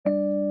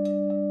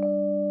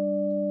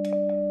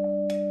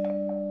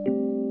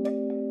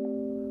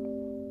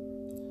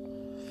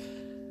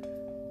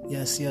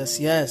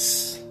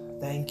Yes.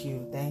 Thank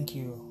you,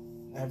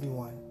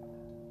 everyone,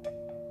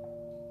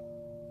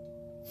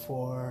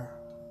 for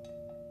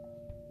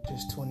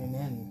just tuning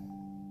in,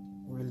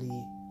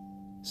 really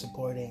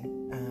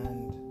supporting,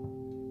 and,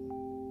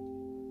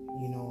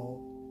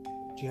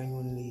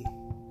 genuinely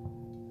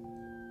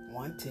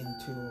wanting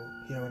to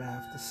hear what I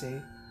have to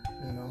say,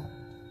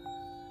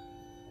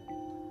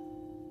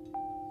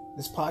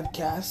 This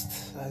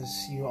podcast,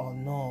 as you all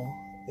know,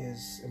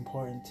 is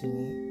important to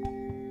me.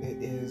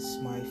 It is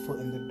my foot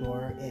in the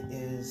door. It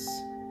is,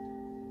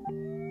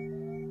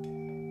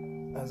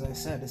 as I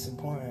said, it's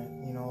important,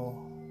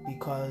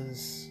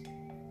 because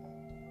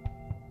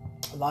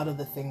a lot of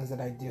the things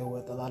that I deal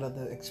with, a lot of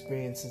the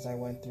experiences I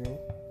went through,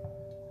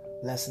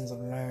 lessons I've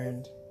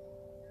learned,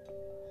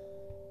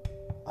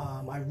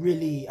 I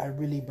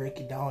really break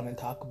it down and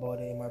talk about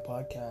it in my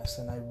podcast,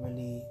 and I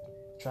really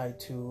try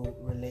to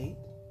relate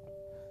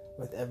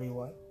with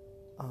everyone.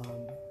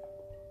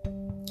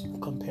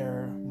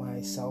 Compare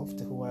myself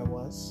to who I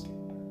was.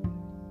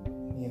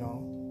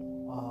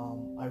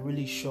 I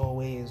really show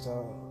ways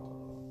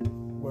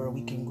where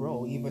we can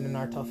grow, even in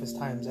our toughest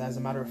times. As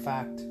a matter of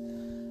fact,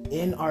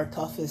 in our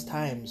toughest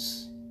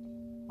times,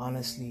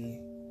 honestly,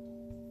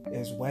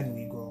 is when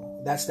we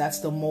grow. That's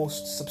the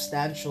most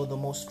substantial, the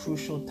most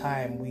crucial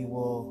time we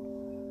will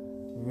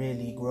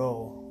really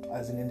grow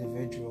as an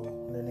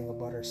individual, learning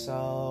about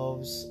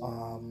ourselves,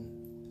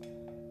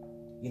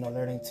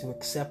 learning to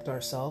accept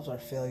ourselves, our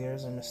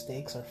failures, our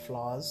mistakes, our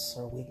flaws,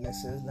 our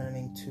weaknesses,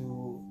 learning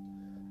to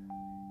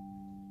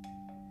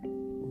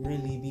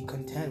really be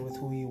content with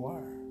who you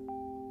are.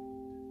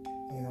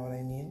 You know what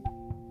I mean?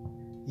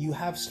 You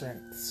have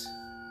strengths.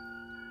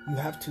 You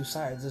have two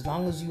sides. As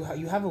long as you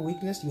have a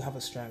weakness, you have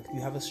a strength. You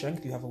have a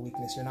strength, you have a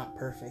weakness. You're not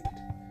perfect.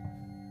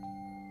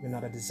 You're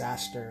not a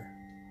disaster.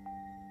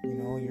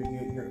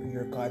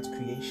 You're God's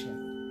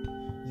creation.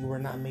 You were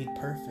not made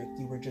perfect.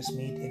 You were just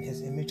made in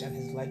His image and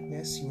His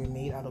likeness. You were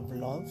made out of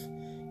love.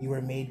 You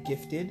were made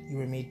gifted. You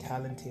were made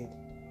talented.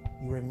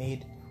 You were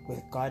made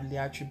with godly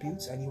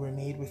attributes, and you were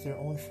made with your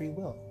own free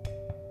will.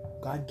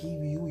 God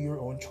gave you your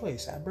own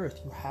choice at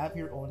birth. You have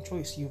your own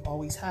choice. You've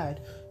always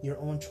had your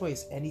own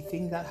choice.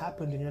 Anything that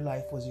happened in your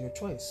life was your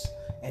choice.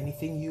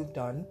 Anything you've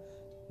done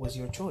was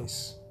your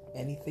choice.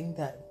 Anything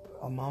that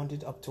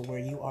amounted up to where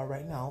you are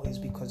right now is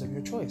because of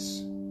your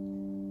choice.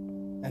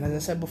 And as I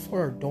said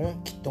before,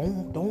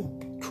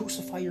 don't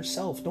crucify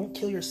yourself. Don't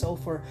kill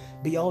yourself or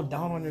be all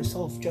down on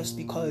yourself just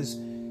because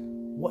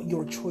what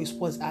your choice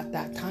was at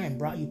that time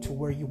brought you to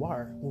where you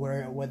are.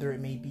 Whether it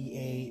may be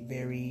a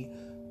very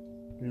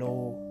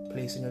low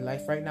place in your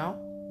life right now,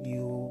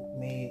 you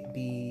may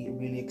be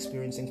really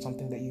experiencing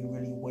something that you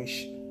really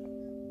wish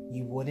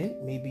you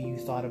wouldn't. Maybe you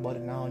thought about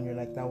it now and you're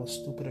like, that was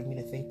stupid of me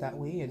to think that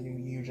way, and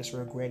you're just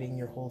regretting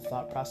your whole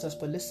thought process.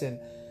 But listen,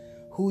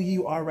 who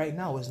you are right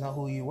now is not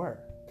who you were.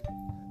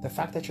 The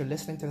fact that you're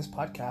listening to this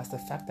podcast, the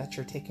fact that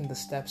you're taking the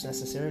steps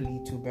necessarily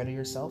to better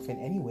yourself in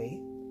any way,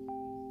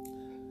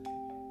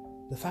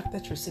 the fact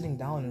that you're sitting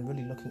down and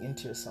really looking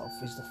into yourself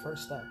is the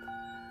first step.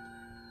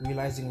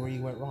 Realizing where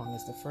you went wrong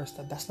is the first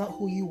step. That's not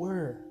who you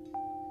were.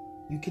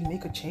 You can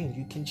make a change.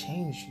 You can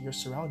change your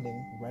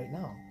surrounding right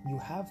now. You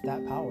have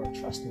that power.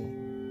 Trust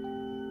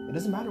me. It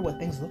doesn't matter what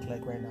things look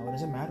like right now. It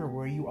doesn't matter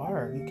where you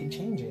are. You can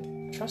change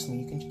it. Trust me.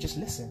 You can just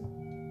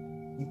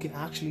listen. You can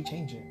actually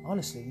change it.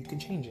 Honestly, you can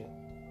change it.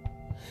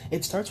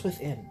 It starts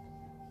within.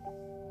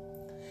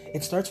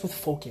 It starts with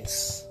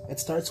focus.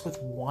 It starts with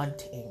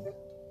wanting.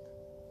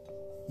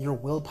 Your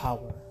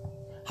willpower.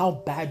 How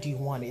bad do you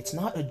want it? It's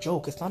not a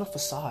joke. It's not a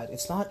facade.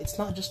 It's not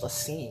just a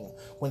saying.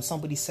 When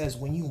somebody says,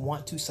 when you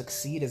want to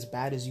succeed as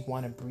bad as you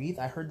want to breathe.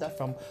 I heard that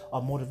from a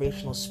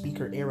motivational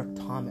speaker, Eric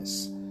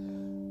Thomas.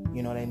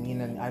 You know what I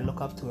mean? And I look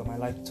up to him. I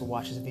like to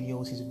watch his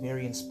videos. He's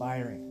very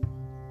inspiring.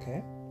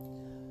 Okay?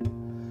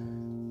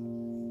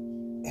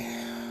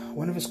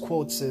 One of his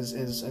quotes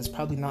is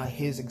probably not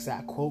his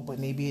exact quote, but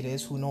maybe it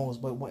is. Who knows?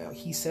 But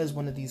he says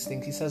one of these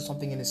things. He says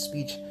something in his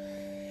speech.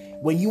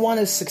 When you want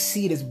to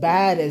succeed as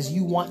bad as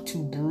you want to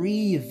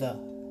breathe,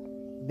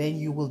 then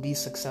you will be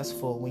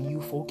successful. When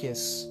you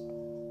focus,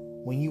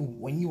 when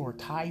you are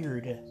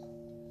tired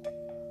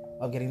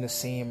of getting the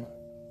same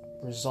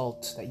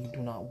result that you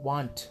do not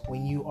want,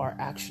 when you are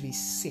actually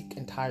sick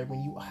and tired,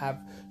 when you have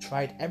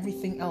tried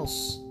everything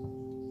else,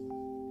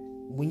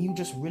 when you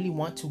just really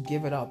want to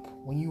give it up,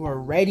 when you are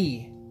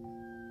ready,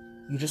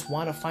 you just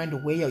want to find a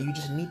way out,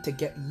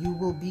 you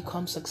will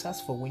become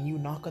successful. When you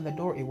knock on the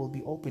door, it will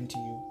be open to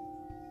you.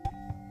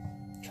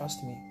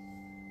 Trust me,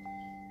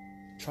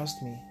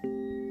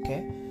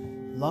 okay?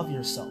 Love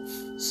yourself,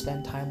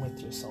 spend time with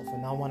yourself,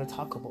 and I want to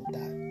talk about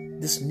that.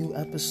 This new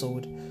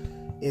episode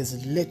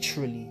is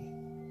literally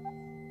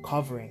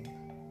covering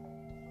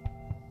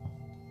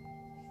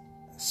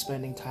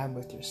spending time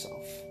with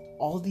yourself.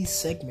 All these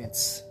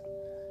segments,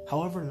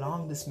 however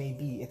long this may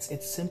be, it's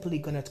simply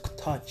gonna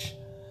touch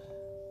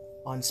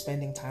on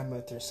spending time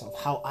with yourself,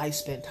 how I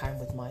spent time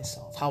with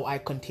myself, how I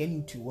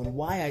continue to, and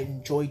why I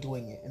enjoy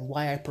doing it, and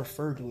why I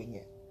prefer doing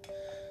it.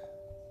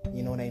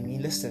 You know what I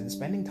mean? Listen,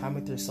 spending time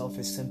with yourself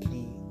is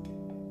simply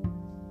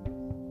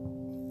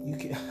you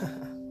can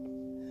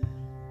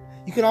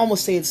you can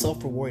almost say it's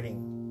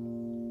self-rewarding.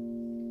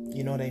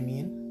 You know what I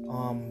mean?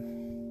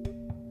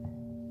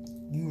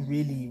 You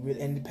really,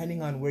 and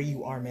depending on where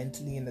you are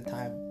mentally in the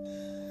time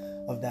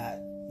of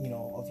that, you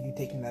know, of you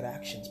taking that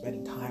action,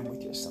 spending time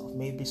with yourself.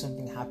 Maybe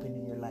something happened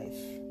in your life,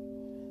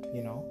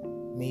 you know.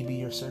 Maybe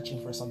you're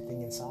searching for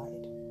something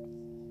inside,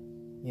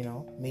 you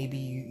know. Maybe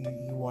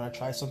you want to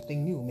try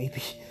something new.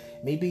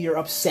 Maybe you're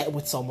upset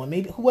with someone.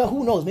 Maybe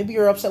who knows? Maybe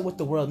you're upset with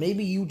the world.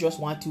 Maybe you just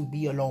want to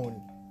be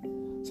alone.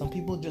 Some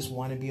people just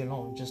want to be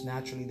alone. Just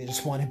naturally, they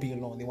just want to be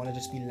alone. They want to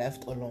just be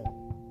left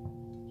alone.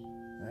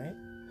 Right?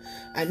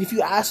 And if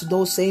you ask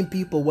those same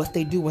people what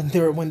they do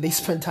when they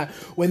spend time,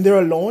 when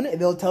they're alone,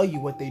 they'll tell you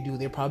what they do.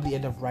 They probably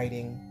end up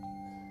writing,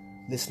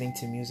 listening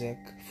to music,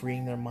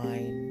 freeing their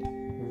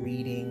mind,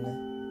 reading,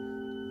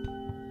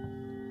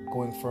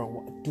 going for a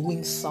walk,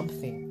 doing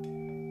something.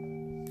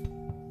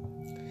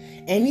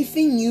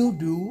 Anything you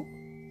do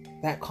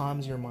that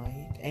calms your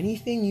mind,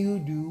 anything you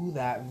do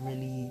that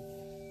really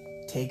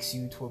takes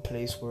you to a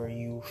place where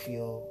you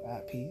feel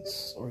at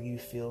peace or you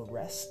feel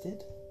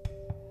rested,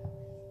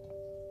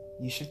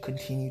 you should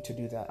continue to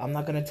do that. I'm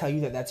not going to tell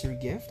you that that's your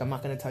gift. I'm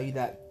not going to tell you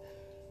that,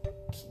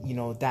 you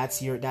know,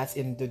 that's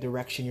in the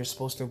direction you're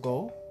supposed to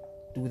go.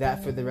 Do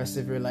that for the rest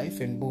of your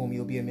life and boom,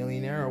 you'll be a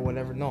millionaire or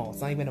whatever. No,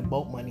 it's not even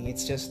about money.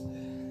 It's just,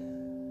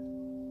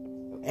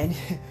 and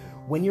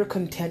when you're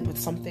content with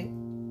something,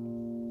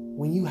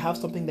 when you have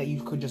something that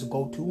you could just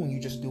go to and you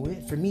just do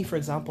it. For me, for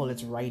example,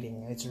 it's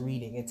writing, it's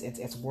reading,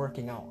 it's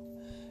working out,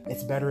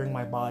 it's bettering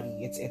my body,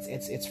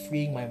 it's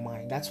freeing my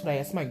mind. That's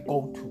my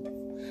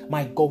go-to.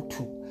 My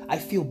go-to. I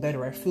feel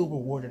better, I feel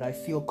rewarded, I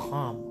feel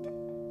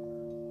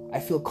calm, I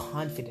feel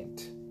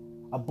confident,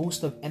 a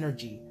boost of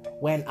energy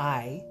when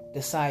I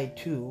decide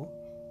to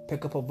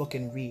pick up a book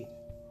and read.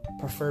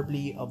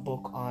 Preferably a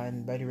book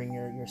on bettering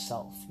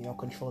yourself, you know,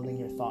 controlling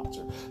your thoughts,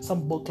 or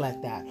some book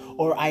like that.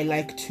 Or I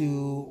like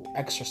to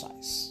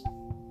exercise,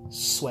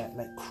 sweat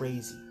like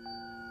crazy,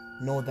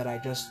 know that I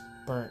just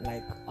burnt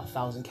like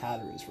 1,000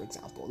 calories, for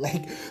example,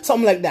 like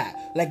something like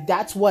that. Like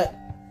that's what,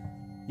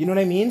 you know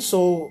what I mean?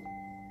 So,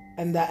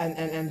 and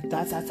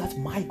that's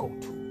my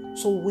go-to.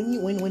 So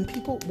when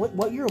people,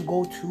 what your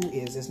go-to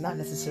is not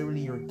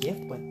necessarily your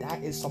gift, but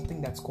that is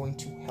something that's going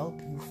to help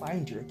you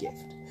find your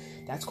gift.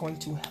 That's going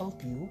to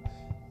help you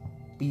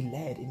be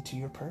led into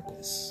your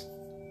purpose.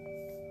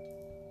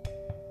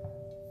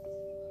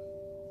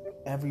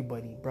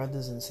 Everybody,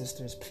 brothers and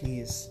sisters,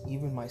 please,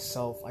 even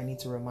myself, I need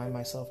to remind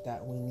myself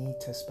that we need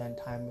to spend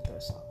time with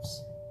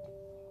ourselves.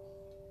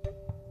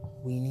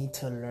 We need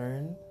to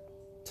learn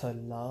to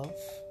love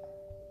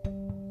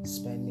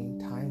spending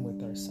time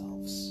with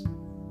ourselves.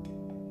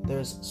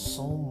 There's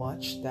so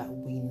much that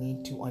we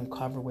need to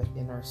uncover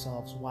within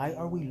ourselves. Why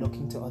are we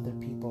looking to other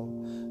people?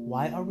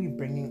 Why are we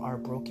bringing our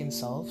broken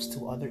selves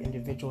to other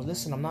individuals?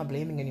 Listen, I'm not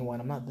blaming anyone.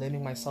 I'm not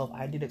blaming myself.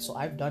 I did it, so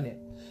I've done it.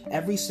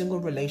 Every single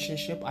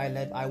relationship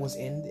I was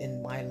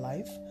in my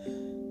life,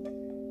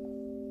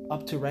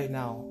 up to right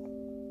now,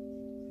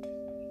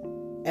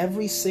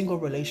 every single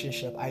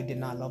relationship, I did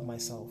not love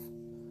myself.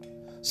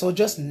 So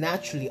just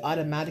naturally,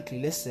 automatically,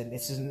 listen,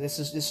 this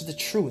is the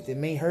truth. It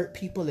may hurt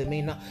people, it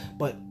may not,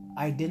 but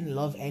I didn't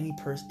love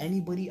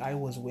anybody I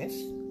was with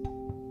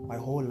my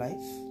whole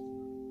life.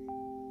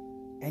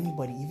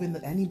 Anybody, even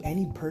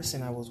any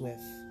person I was with,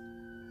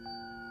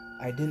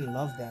 I didn't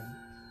love them.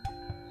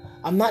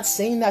 I'm not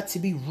saying that to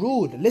be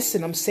rude.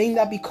 Listen, I'm saying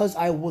that because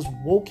I was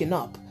woken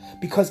up,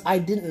 because I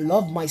didn't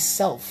love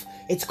myself.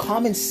 It's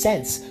common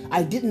sense.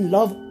 I didn't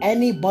love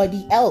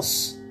anybody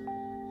else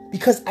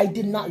because I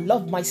did not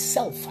love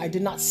myself. I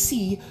did not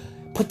see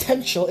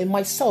potential in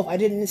myself. I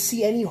didn't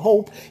see any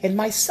hope in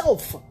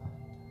myself.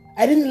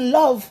 I didn't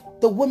love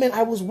the women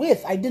I was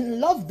with. I didn't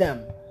love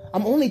them.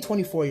 I'm only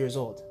 24 years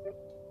old.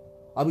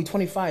 I'll be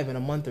 25 in a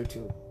month or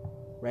two,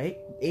 right?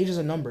 Age is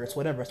a number. It's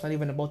whatever. It's not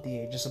even about the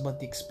age. It's about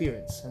the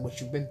experience and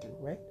what you've been through,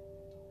 right?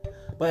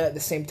 But at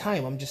the same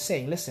time, I'm just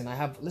saying, listen, I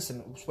have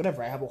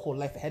a whole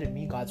life ahead of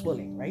me, God's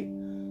willing, right?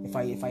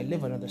 If I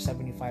live another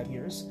 75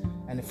 years,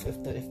 and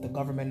if the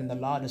government and the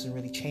law doesn't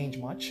really change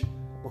much,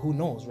 but who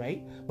knows,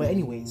 right? But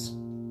anyways,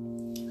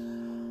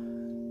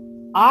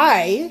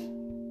 I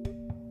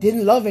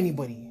didn't love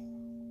anybody.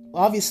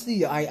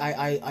 Obviously,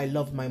 I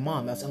loved my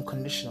mom. That's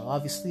unconditional.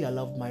 Obviously, I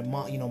loved my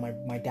mom, you know,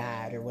 my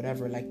dad or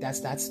whatever. Like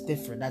that's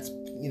different. That's,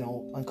 you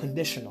know,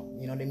 unconditional.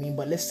 You know what I mean?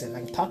 But listen,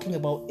 I'm talking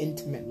about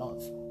intimate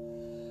love.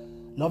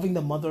 Loving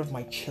the mother of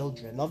my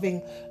children.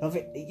 Loving.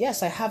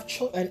 Yes, I have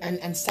children,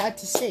 and sad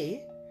to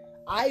say,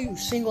 I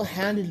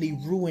single-handedly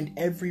ruined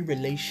every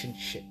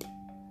relationship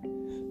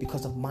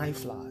because of my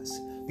flaws,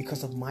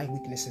 because of my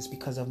weaknesses,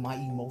 because of my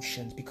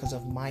emotions, because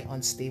of my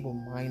unstable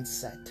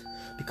mindset,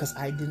 because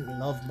I didn't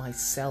love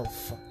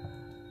myself.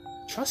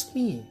 Trust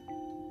me.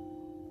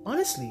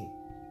 Honestly.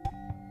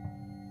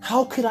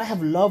 How could I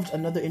have loved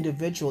another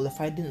individual if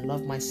I didn't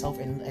love myself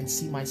and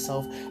see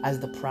myself as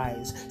the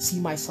prize, see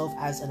myself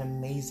as an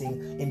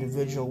amazing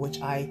individual, which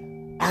I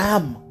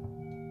am.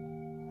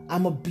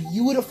 I'm a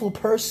beautiful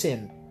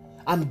person.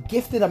 I'm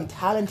gifted, I'm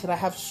talented, I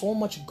have so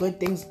much good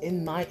things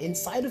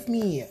inside of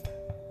me.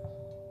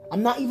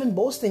 I'm not even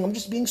boasting, I'm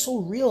just being so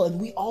real, and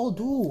we all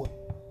do.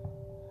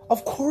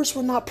 Of course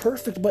we're not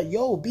perfect, but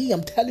yo, B,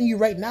 I'm telling you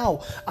right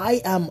now,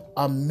 I am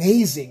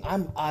amazing.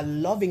 I'm a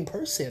loving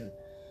person.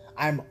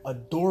 I'm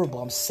adorable.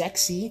 I'm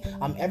sexy.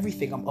 I'm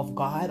everything. I'm of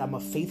God. I'm a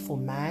faithful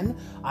man.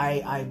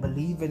 I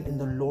believe in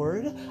the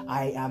Lord.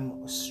 I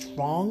am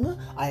strong.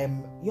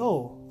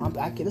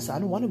 Listen, I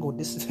don't want to go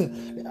this.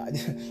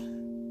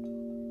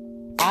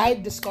 I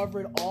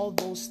discovered all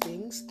those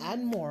things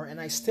and more,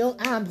 and I still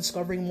am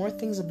discovering more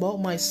things about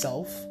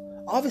myself.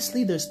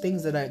 Obviously, there's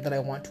things that I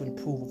want to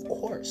improve, of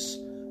course.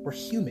 We're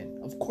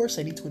human. Of course,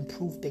 I need to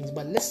improve things.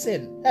 But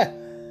listen,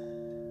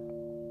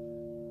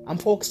 I'm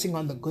focusing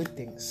on the good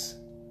things.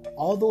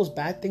 All those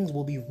bad things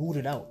will be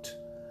rooted out.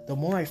 The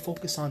more I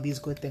focus on these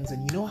good things,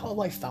 and you know how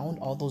I found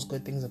all those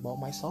good things about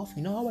myself?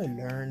 You know how I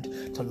learned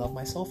to love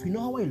myself? You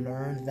know how I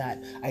learned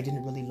that I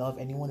didn't really love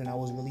anyone and I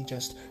was really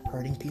just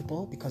hurting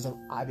people because of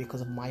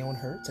my own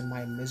hurts and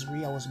my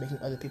misery? I was making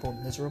other people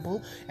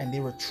miserable, and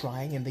they were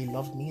trying and they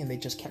loved me and they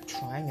just kept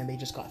trying and they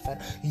just got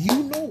fed.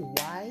 You know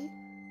why?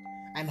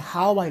 And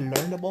how I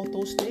learned about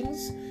those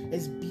things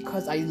is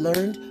because I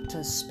learned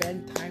to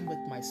spend time with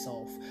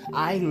myself.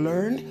 I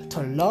learned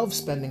to love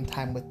spending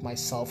time with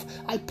myself.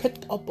 I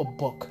picked up a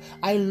book.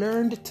 I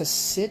learned to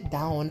sit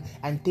down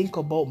and think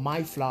about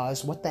my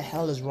flaws. What the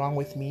hell is wrong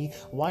with me?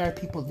 Why are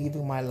people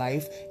leaving my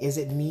life? Is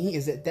it me?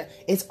 Is it that?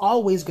 It's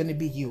always going to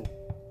be you.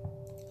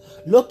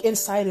 Look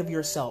inside of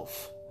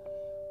yourself.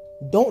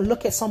 Don't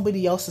look at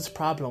somebody else's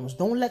problems.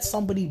 Don't let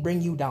somebody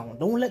bring you down.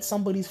 Don't let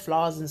somebody's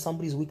flaws and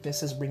somebody's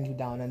weaknesses bring you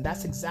down. And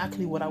that's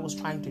exactly what I was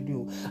trying to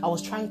do. I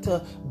was trying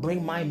to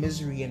bring my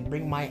misery and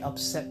bring my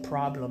upset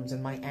problems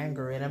and my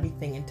anger and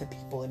everything into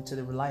people, into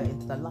the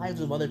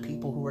lives of other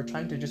people who were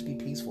trying to just be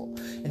peaceful,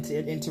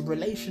 into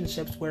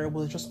relationships where it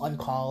was just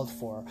uncalled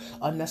for,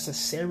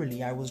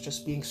 unnecessarily. I was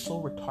just being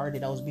so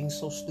retarded. I was being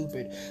so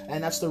stupid.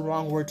 And that's the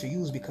wrong word to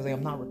use because I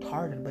am not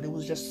retarded, but it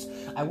was just,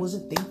 I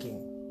wasn't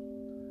thinking.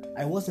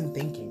 And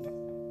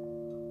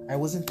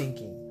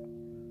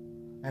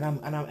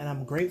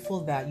I'm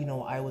grateful that, you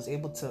know, I was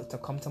able to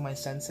come to my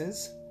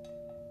senses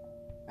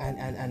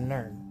and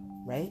learn,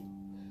 right?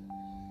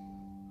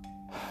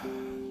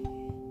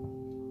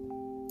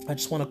 I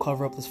just want to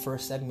cover up this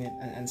first segment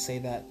and say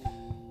that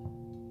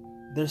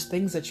there's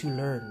things that you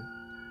learn.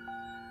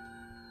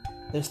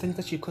 There's things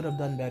that you could have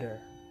done better.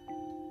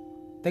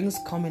 Things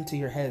come into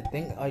your head.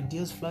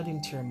 Ideas flood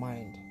into your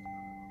mind.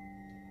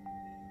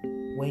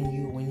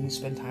 When you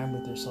spend time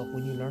with yourself,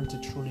 when you learn to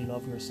truly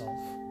love yourself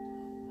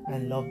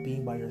and love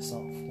being by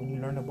yourself, when you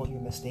learn about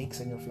your mistakes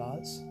and your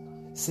flaws,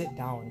 sit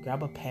down,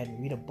 grab a pen,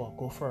 read a book,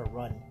 go for a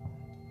run.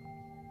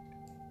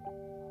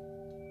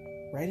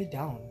 Write it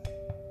down.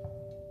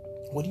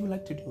 What do you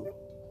like to do?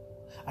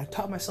 I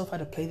taught myself how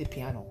to play the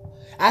piano.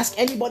 Ask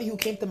anybody who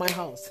came to my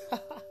house.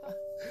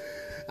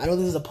 I know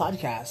this is a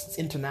podcast, it's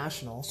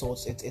international, so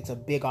it's a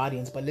big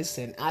audience, but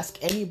listen, ask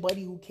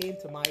anybody who came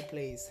to my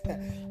place.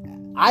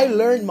 I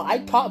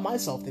taught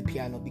myself the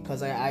piano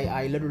because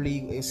I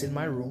literally, it's in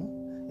my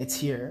room, it's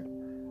here,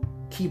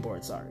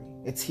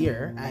 it's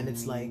here, and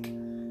it's like,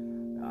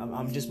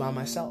 I'm just by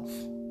myself.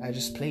 I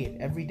just played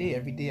every day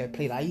I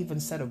played. I even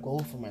set a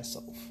goal for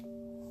myself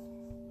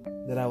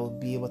that I will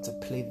be able to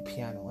play the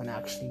piano and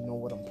actually know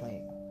what I'm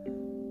playing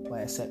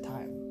by a set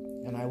time.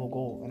 And I will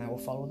go and I will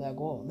follow that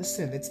goal.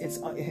 Listen, it's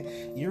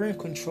you're in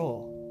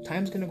control.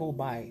 Time's gonna go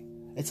by.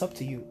 It's up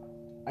to you.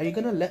 Are you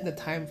gonna let the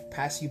time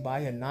pass you by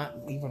and not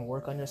even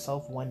work on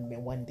yourself one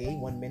day,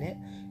 1 minute?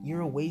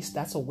 You're a waste.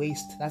 That's a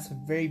waste. That's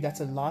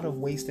a lot of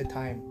wasted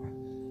time.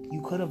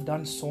 You could have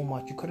done so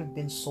much. You could have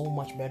been so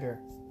much better,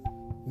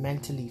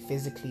 mentally,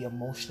 physically,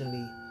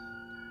 emotionally.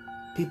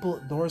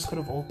 Doors could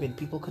have opened.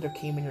 People could have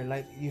came in your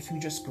life if you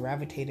just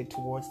gravitated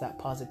towards that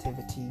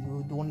positivity.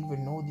 You don't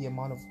even know the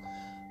amount of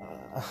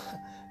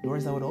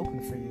doors that would open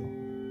for you.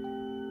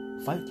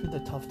 Fight through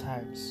the tough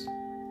times.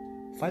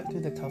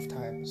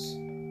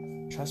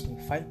 Trust me,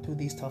 fight through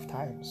these tough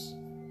times.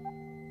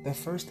 The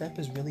first step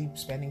is really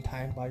spending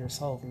time by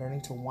yourself,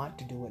 learning to want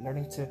to do it,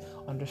 learning to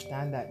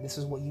understand that this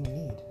is what you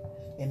need.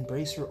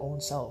 Embrace your own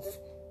self.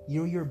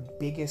 You're your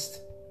biggest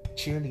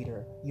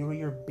cheerleader. You're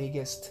your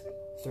biggest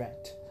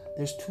threat.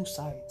 There's two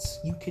sides.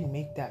 You can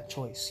make that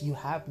choice. You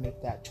have made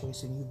that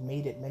choice, and you've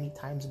made it many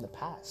times in the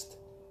past.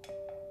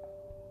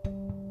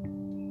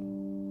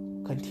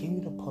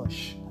 Continue to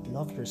push.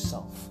 Love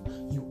yourself.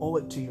 You owe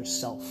it to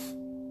yourself.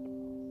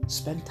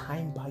 Spend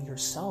time by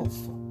yourself.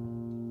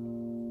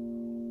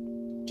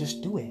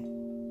 Just do it.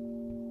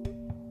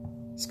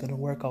 It's gonna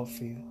work out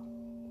for you.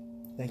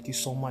 Thank you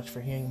so much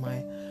for hearing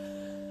my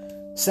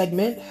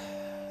segment.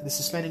 This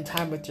is spending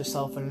time with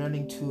yourself and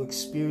learning to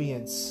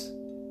experience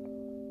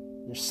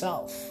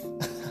yourself.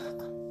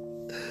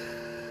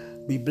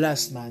 Be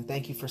blessed, man.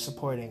 Thank you for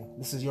supporting.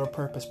 This is Your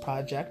Purpose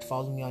Project.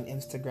 Follow me on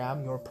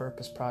Instagram, Your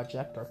Purpose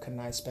Project, or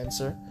Kanai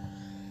Spencer.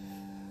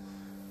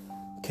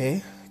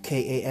 Okay,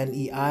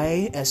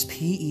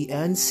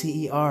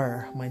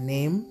 KANEISPENCER. My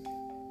name.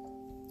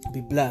 Be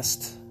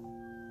blessed.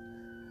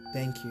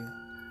 Thank you.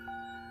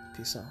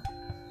 Peace out.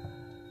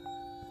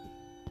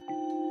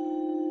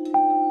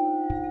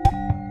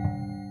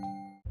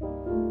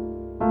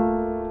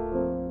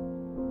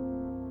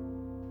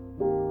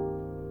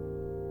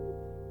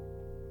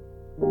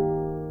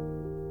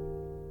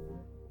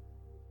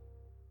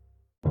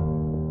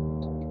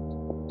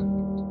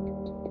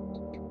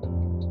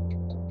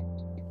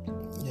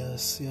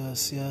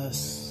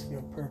 Yes.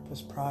 Your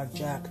Purpose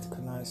Project,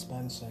 Kanai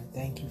Spencer.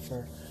 Thank you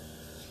for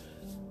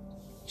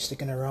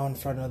sticking around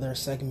for another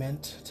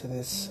segment to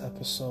this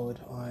episode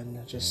on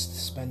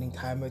just spending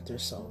time with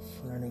yourself,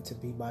 learning to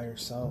be by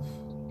yourself.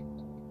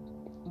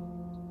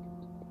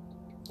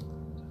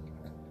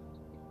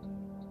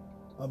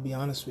 I'll be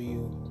honest with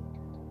you.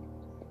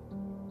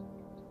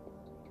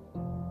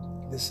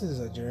 This is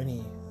a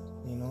journey,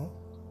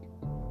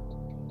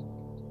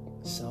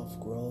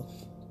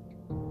 self-growth,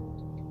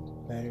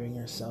 bettering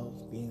yourself,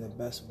 being the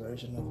best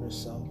version of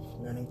yourself,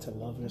 learning to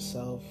love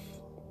yourself,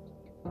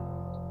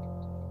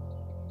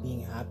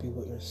 being happy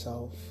with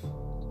yourself,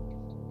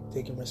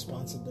 taking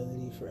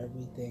responsibility for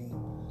everything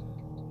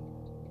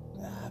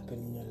that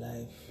happened in your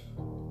life,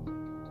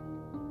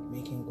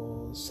 making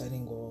goals,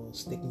 setting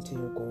goals, sticking to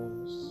your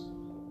goals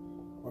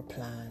or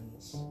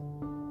plans,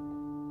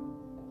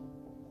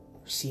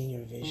 or seeing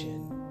your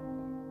vision,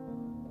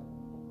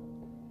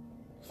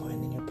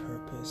 finding your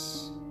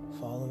purpose,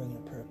 following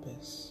your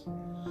purpose.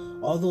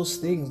 All those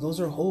things, those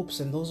are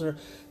hopes, and those are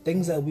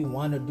things that we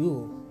want to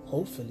do.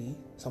 Hopefully,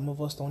 some of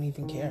us don't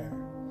even care.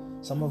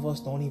 Some of us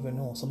don't even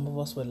know. Some of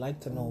us would like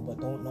to know, but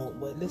don't know.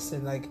 But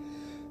listen,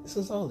 this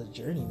is all a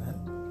journey,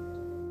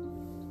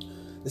 man.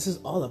 This is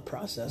all a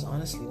process,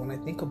 honestly. When I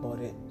think about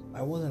it,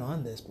 I wasn't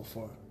on this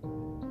before.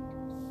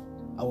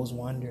 I was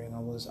wandering. I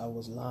was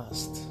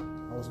lost.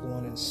 I was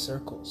going in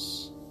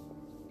circles.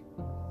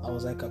 I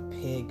was like a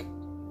pig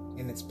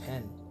in its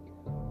pen,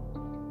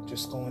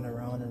 just going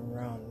around and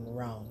around and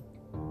around,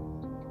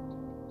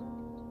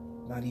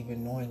 not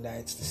even knowing that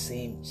it's the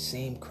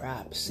same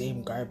crap,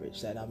 same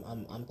garbage that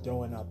I'm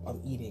throwing up,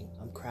 I'm eating,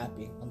 I'm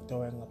crapping, I'm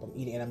throwing up, I'm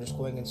eating, and I'm just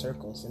going in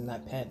circles in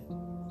that pen.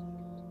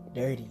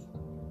 Dirty,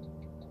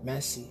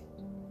 messy.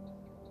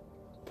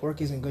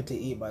 Pork isn't good to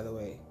eat, by the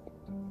way.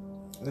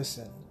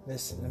 Listen,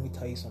 let me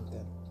tell you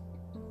something.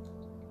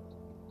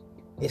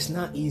 It's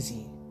not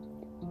easy,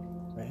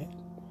 right?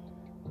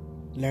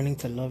 Learning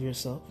to love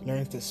yourself,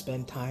 learning to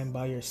spend time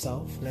by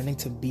yourself, learning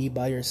to be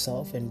by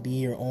yourself and be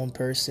your own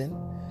person,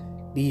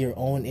 be your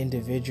own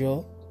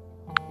individual.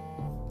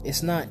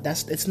 That's not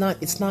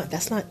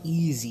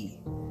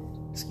easy.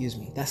 Excuse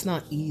me. That's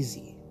not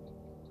easy.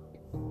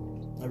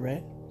 All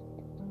right?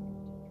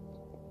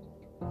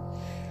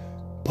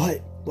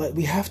 But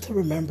we have to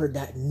remember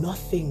that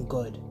nothing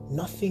good,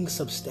 nothing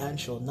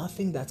substantial,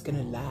 nothing that's going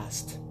to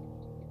last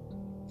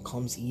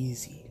comes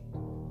easy.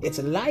 It's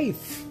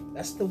life.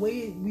 That's the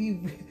way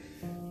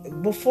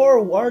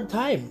before our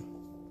time.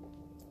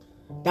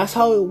 That's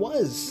how it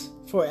was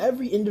for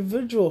every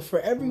individual, for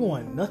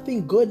everyone.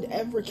 Nothing good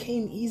ever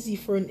came easy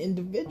for an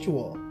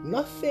individual.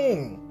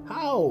 Nothing.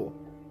 How?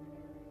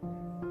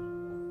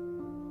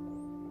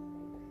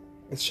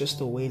 It's just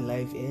the way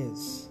life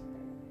is.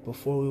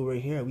 Before we were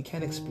here, we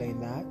can't explain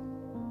that.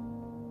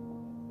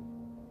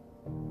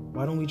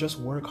 Why don't we just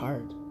work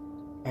hard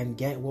and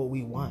get what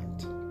we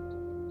want?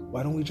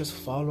 Why don't we just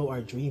follow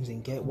our dreams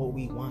and get what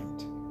we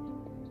want?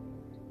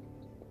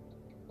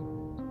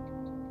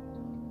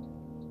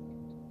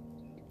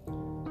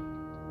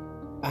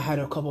 I had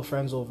a couple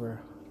friends over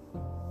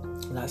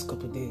the last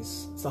couple of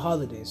days. It's the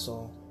holidays,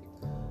 so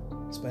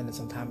spending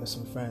some time with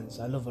some friends.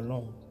 I live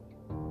alone,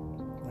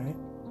 right?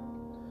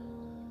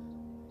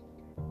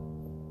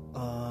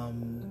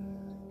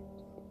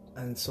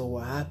 And so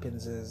what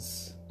happens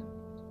is,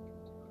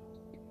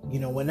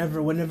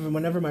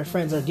 whenever my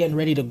friends are getting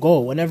ready to go,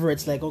 whenever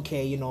it's like,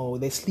 okay,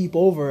 they sleep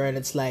over and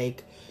it's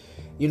like,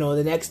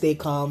 the next day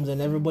comes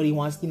and everybody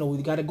wants,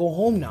 you got to go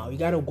home now. You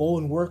got to go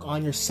and work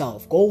on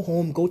yourself. Go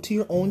home, go to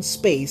your own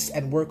space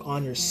and work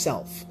on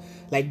yourself.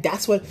 Like,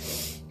 that's what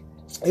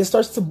it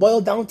starts to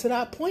boil down to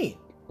that point.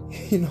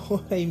 You know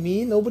what I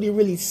mean? Nobody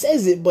really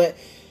says it, but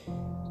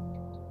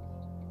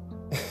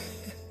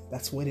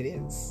that's what it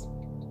is.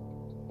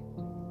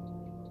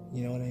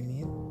 You know what I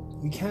mean?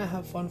 We can't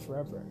have fun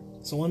forever.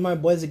 So when my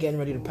boys are getting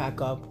ready to pack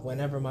up,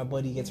 whenever my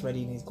buddy gets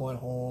ready and he's going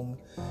home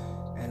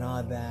and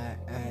all that,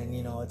 and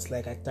it's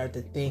like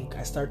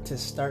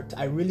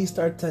I really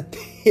start to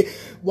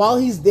while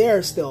he's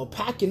there still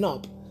packing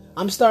up,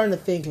 I'm starting to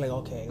think like,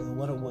 okay,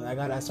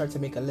 I start to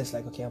make a list,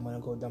 like, okay, I'm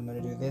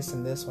gonna do this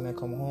and this when I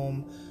come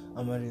home.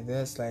 I'm gonna do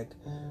this, like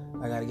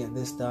I gotta get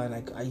this done.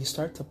 Like you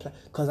start to plan,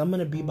 because I'm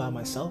gonna be by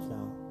myself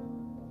now.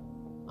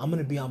 I'm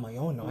gonna be on my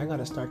own now. I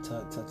gotta start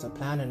to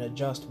plan and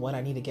adjust what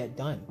I need to get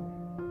done.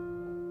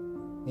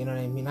 You know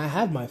what I mean? I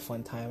had my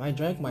fun time. I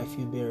drank my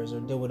few beers or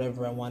did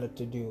whatever I wanted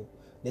to do.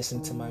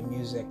 Listened to my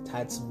music,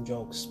 had some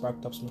jokes,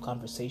 sparked up some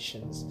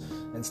conversations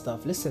and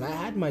stuff. Listen, I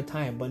had my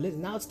time, but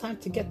now it's time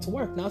to get to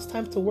work. Now it's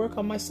time to work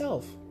on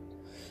myself.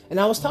 And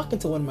I was talking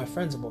to one of my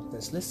friends about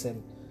this.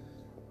 Listen,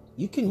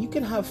 you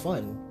can have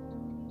fun,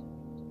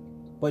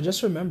 But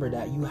just remember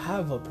that you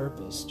have a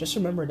purpose. Just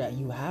remember that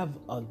you have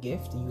a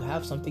gift. You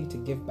have something to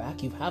give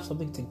back. You have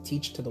something to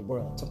teach to the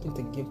world, something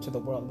to give to the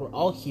world. We're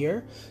all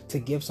here to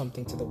give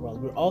something to the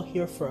world. We're all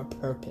here for a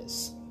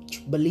purpose.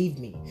 Believe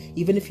me,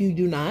 even if you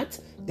do not,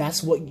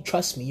 that's what,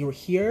 trust me, you're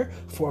here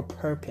for a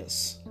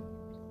purpose.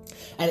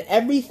 And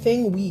every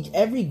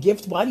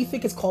gift, why do you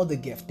think it's called a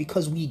gift?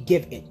 Because we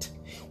give it.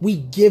 We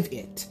give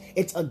it.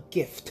 It's a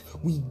gift.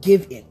 We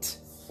give it.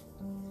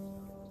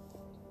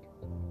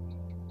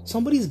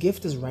 Somebody's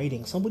gift is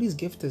writing. Somebody's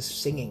gift is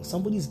singing.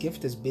 Somebody's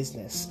gift is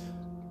business.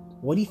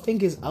 What do you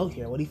think is out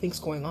here? What do you think's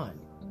going on?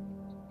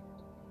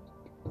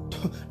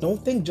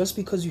 Don't think just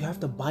because you have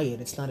to buy it,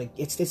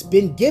 it's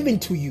been given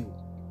to you.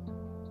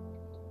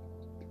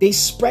 They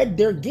spread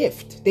their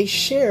gift. They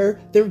share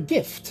their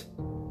gift.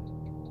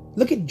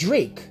 Look at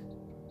Drake.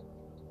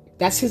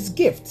 That's his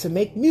gift, to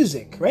make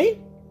music, right?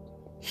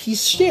 He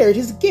shared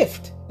his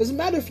gift. Doesn't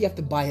matter if you have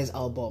to buy his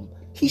album.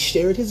 He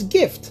shared his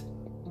gift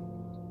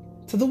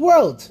to the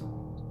world.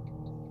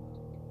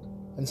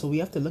 And so we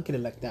have to look at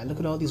it like that. Look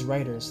at all these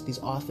writers, these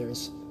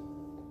authors.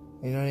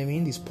 You know what I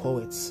mean? These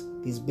poets,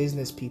 these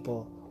business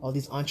people, all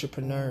these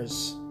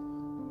entrepreneurs.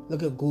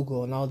 Look at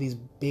Google and all these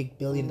big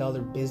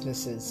billion-dollar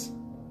businesses.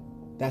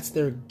 That's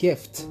their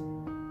gift,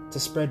 to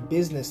spread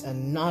business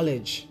and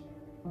knowledge.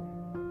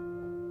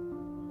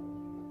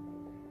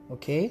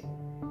 Okay?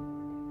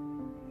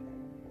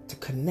 To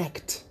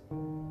connect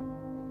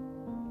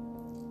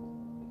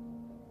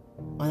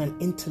on an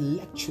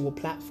intellectual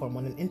platform,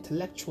 on an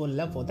intellectual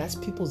level. That's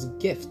people's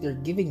gift. They're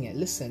giving it.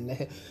 Listen,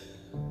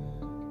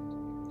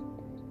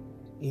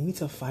 you need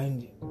to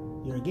find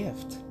your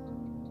gift.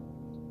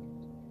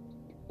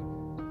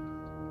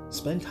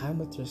 Spend time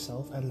with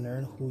yourself and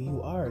learn who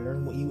you are.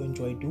 Learn what you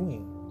enjoy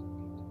doing.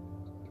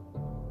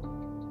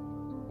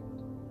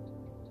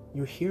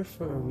 You're here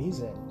for a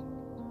reason.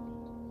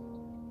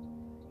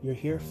 You're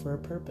here for a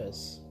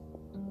purpose.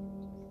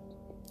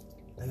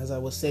 And as I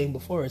was saying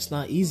before, it's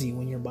not easy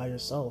when you're by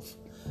yourself,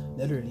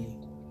 literally.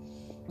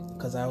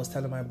 Because I was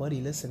telling my buddy,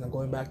 listen, I'm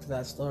going back to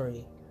that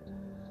story.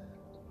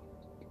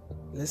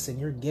 Listen,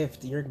 your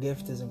gift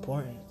is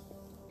important.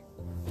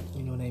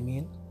 You know what I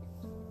mean?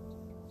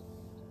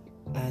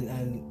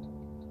 And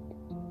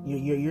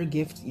your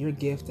gift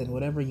and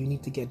whatever you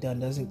need to get done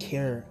doesn't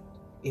care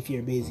if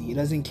you're busy. It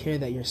doesn't care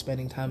that you're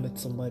spending time with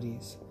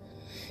somebody's.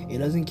 It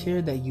doesn't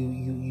care that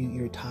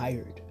you're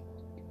tired.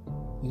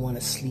 You want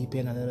to sleep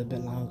in a little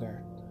bit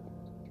longer.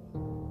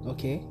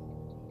 Okay?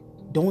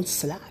 Don't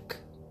slack.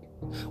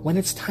 When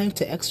it's time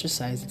to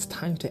exercise, it's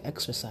time to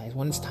exercise.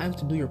 When it's time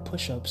to do your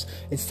push-ups,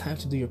 it's time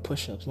to do your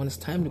push-ups. When it's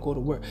time to go to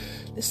work,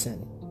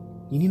 listen,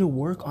 you need to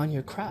work on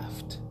your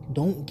craft.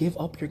 Don't give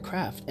up your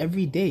craft.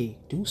 Every day,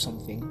 do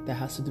something that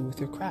has to do with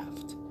your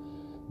craft.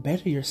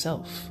 Better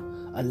yourself.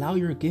 Allow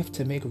your gift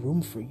to make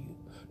room for you.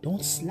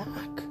 Don't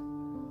slack.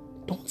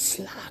 Don't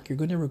slack. You're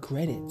going to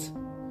regret it.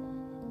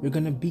 You're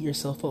going to beat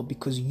yourself up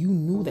because you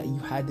knew that you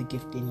had the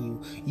gift in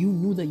you. You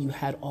knew that you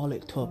had all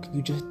it took.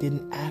 You just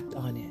didn't act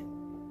on it.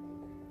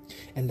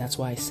 And that's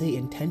why I say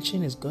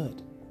intention is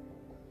good.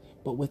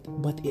 But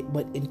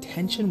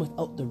intention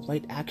without the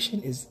right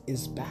action is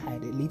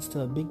bad. It leads to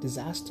a big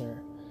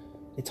disaster.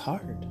 It's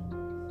hard.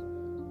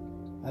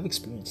 I've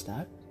experienced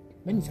that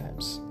many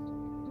times.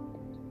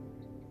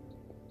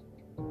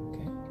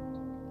 Okay?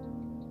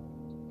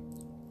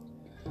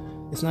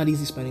 It's not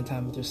easy spending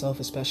time with yourself,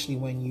 especially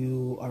when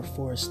you are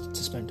forced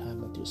to spend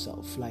time with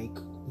yourself. Like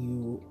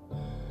you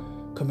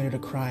committed a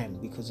crime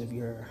because of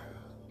your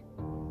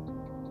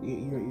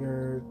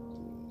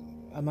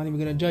I'm not even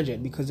gonna judge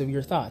it because of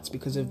your thoughts,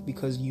 because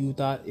you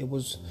thought it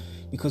was,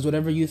 because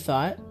whatever you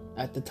thought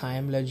at the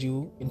time led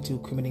you into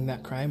committing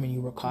that crime and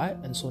you were caught,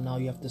 and so now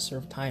you have to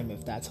serve time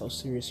if that's how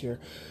serious your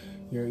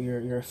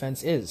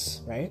offense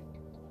is, right?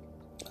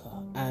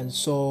 And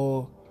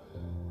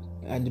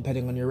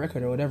depending on your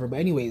record or whatever. But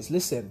anyways,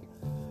 listen.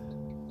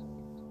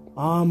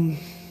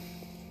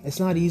 It's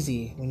not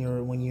easy when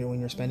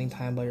you're spending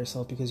time by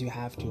yourself because you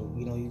have to.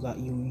 You know, you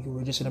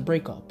were just in a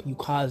breakup. You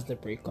caused the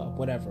breakup,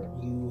 whatever.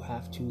 You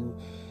have to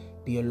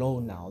be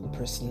alone now. The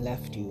person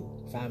left you,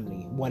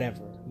 family,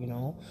 whatever, you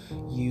know.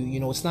 You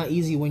know, it's not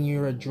easy when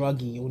you're a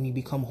druggie, when you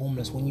become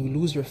homeless, when you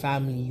lose your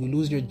family, you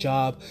lose your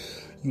job,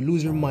 you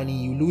lose your money,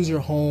 you lose your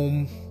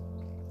home,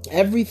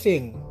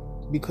 everything,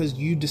 because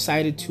you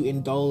decided to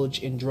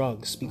indulge in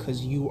drugs,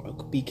 because you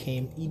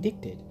became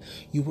addicted.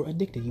 You were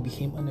addicted. You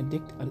became an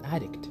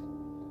addict,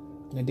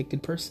 an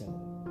addicted person,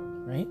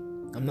 right?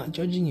 I'm not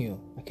judging you.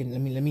 Let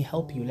me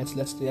help you. Let's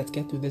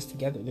get through this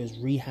together. There's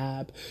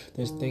rehab.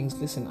 There's things.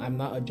 Listen, I'm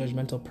not a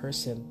judgmental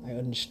person. I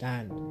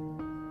understand.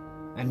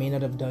 I may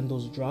not have done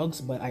those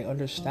drugs, but I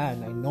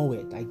understand. I know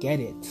it. I get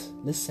it.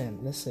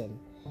 Listen.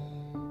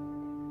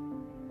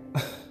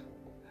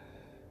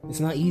 It's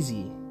not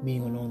easy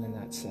being alone in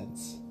that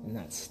sense, in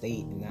that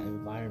state, in that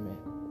environment.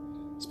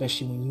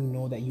 Especially when you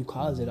know that you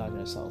caused it on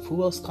yourself.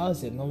 Who else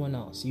caused it? No one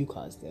else. You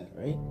caused it,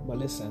 right? But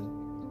listen,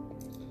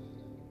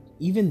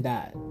 even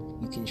that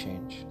you can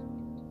change.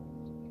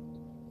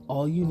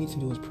 All you need to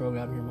do is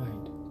program your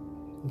mind.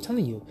 I'm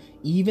telling you,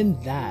 even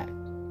that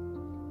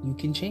you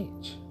can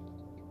change.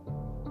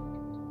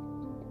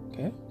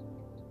 Okay?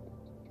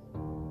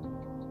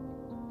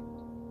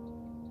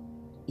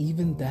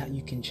 Even that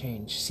you can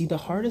change. See, the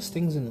hardest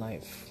things in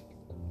life,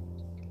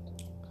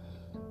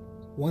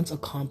 once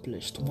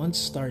accomplished, once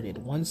started,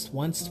 once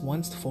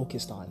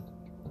focused on,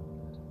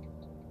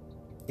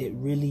 it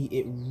really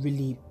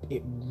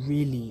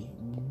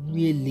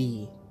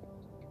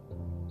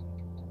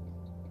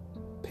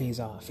pays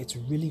off. It's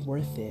really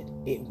worth it.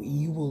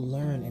 You will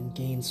learn and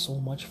gain so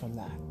much from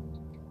that.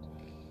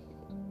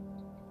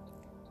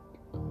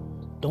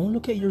 Don't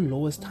look at your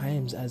lowest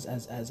times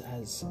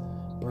as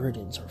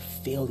burdens or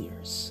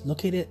failures.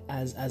 Look at it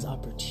as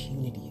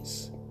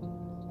opportunities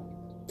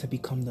to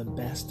become the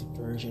best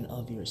version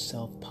of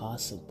yourself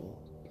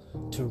possible,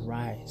 to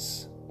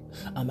rise.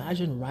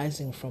 Imagine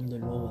rising from the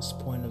lowest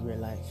point of your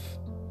life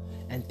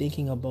and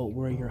thinking about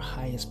where your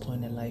highest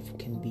point in life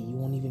can be. You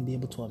won't even be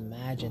able to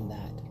imagine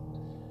that.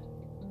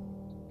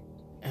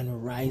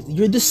 And rise.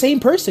 You're the same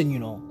person,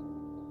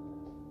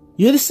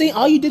 You're the same.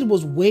 All you did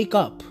was wake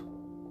up.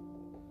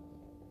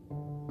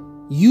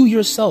 You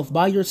yourself,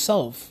 by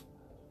yourself,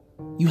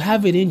 you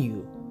have it in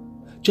you.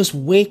 Just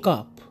wake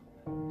up.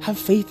 Have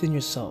faith in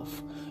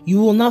yourself. You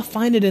will not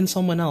find it in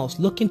someone else.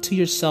 Look into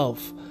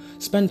yourself.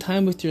 Spend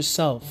time with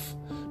yourself.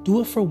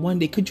 Do it for one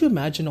day. Could you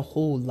imagine a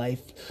whole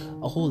life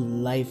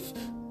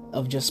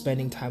of just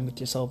spending time with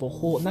yourself?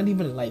 Not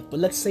even life, but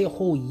let's say a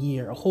whole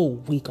year, a whole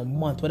week, a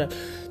month, whatever.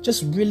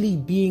 Just really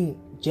being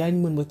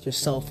genuine with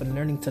yourself and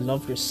learning to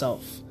love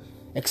yourself.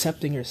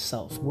 Accepting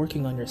yourself,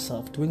 working on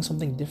yourself, doing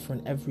something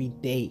different every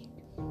day.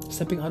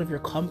 Stepping out of your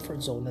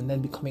comfort zone and then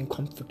becoming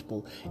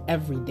comfortable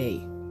every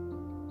day.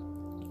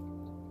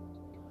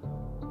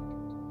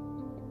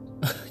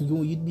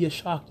 You'd be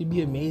shocked. You'd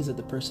be amazed at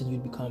the person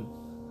you'd become.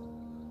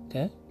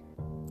 Okay?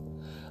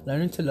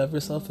 Learning to love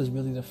yourself is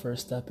really the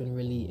first step in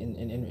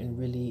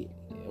really,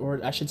 or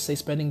I should say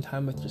spending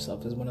time with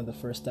yourself is one of the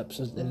first steps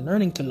in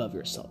learning to love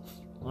yourself,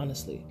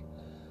 honestly.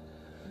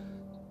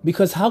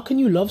 Because how can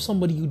you love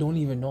somebody you don't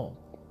even know?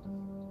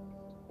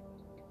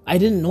 I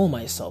didn't know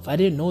myself. I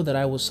didn't know that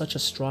I was such a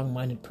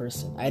strong-minded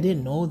person. I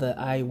didn't know that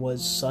I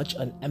was such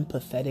an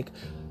empathetic,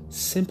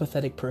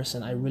 sympathetic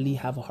person. I really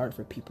have a heart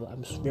for people.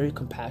 I'm very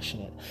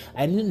compassionate.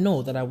 I didn't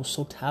know that I was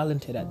so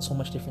talented at so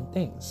much different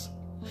things.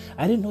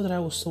 I didn't know that I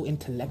was so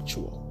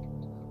intellectual.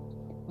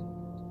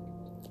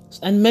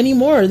 And many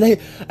more.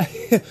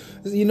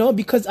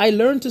 Because I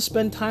learned to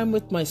spend time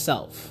with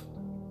myself.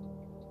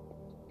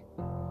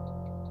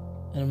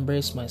 And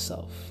embrace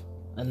myself.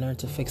 And learn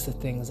to fix the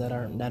things that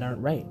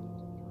aren't right.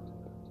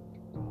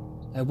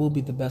 I will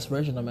be the best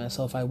version of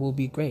myself. I will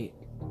be great.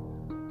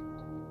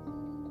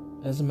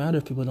 It doesn't matter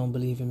if people don't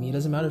believe in me. It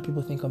doesn't matter if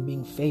people think I'm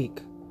being fake.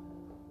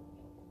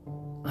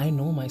 I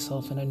know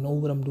myself and I know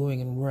what I'm doing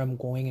and where I'm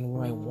going and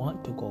where I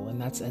want to go. And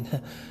that's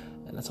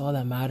all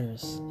that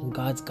matters. And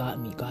God's got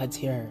me. God's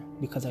here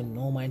because I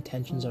know my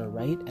intentions are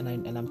right and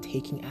I'm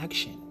taking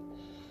action.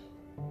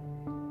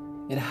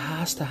 It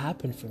has to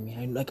happen for me.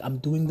 I'm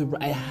doing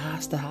it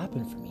has to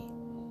happen for me.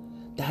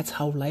 That's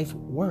how life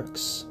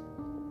works.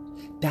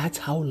 That's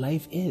how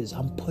life is.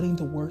 I'm putting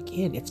the work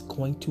in. It's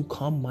going to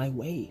come my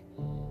way.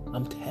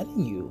 I'm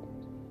telling you.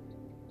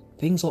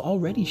 Things are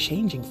already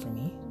changing for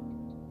me.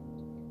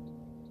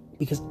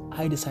 Because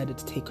I decided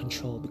to take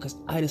control. Because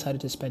I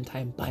decided to spend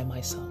time by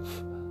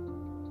myself.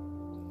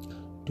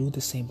 Do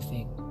the same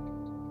thing.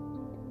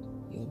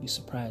 You'll be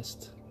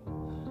surprised.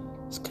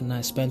 It's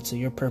Kanai Spencer,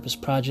 Your Purpose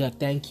Project.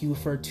 Thank you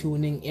for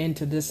tuning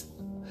into this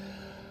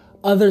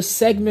other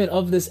segment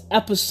of this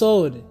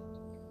episode.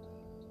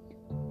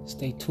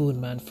 Stay tuned,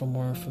 man, for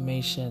more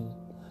information.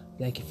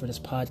 Thank you for this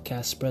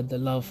podcast. Spread the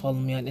love. Follow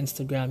me on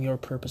Instagram, Your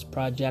Purpose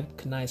Project.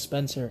 Kanai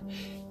Spencer,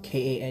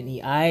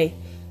 KANEI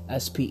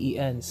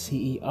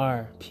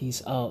SPENCER.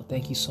 Peace out.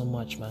 Thank you so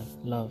much, man.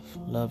 Love,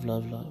 love,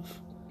 love, love.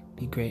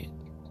 Be great.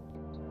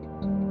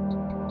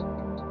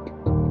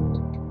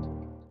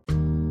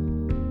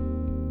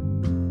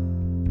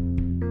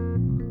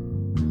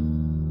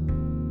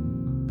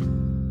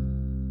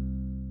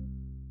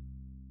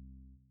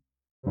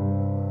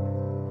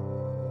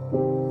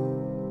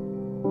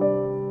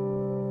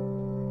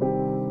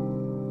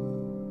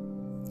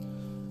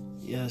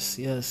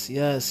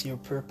 Yes, Your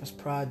Purpose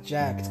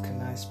Project,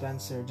 Kanai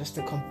Spencer. Just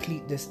to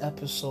complete this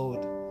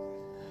episode.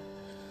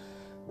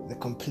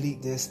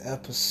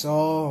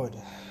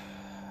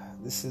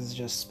 This is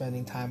just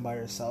spending time by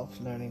yourself,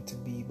 learning to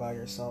be by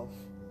yourself,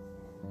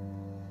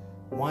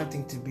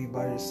 wanting to be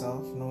by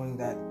yourself, knowing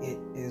that it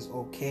is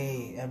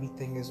okay,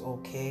 everything is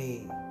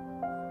okay.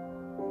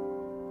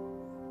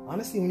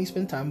 Honestly, when you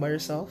spend time by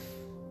yourself,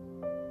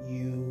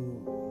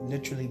 you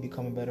literally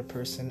become a better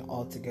person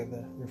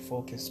altogether. You're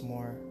focused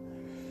more.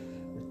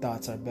 Your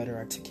thoughts are better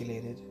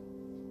articulated.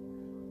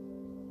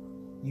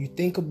 You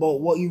think about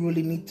what you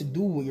really need to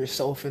do with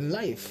yourself in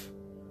life.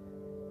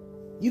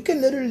 You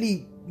can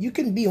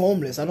be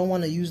homeless. I don't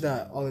want to use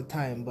that all the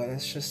time, but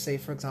let's just say,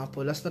 for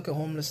example, let's look at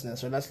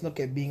homelessness, or let's look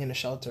at being in a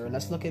shelter, or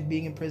let's look at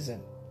being in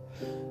prison.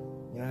 You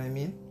know what I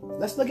mean?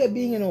 Let's look at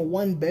being in a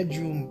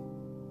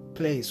 1-bedroom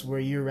place where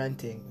you're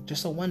renting,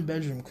 just a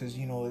 1-bedroom, because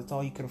it's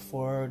all you could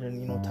afford,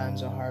 and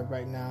times are hard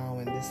right now,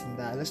 and this and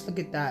that. Let's look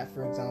at that,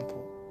 for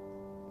example.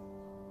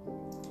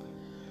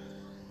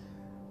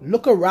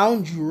 Look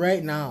around you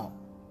right now.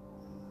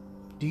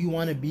 Do you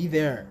want to be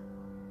there?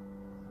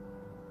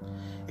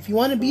 If you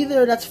want to be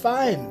there, that's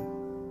fine.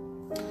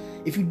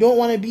 If you don't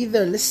want to be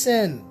there,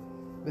 listen.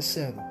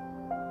 You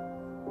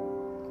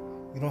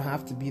don't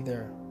have to be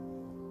there.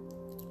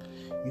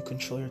 You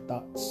control your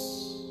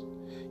thoughts.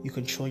 You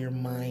control your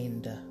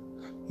mind.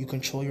 You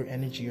control your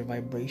energy, your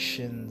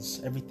vibrations.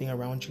 Everything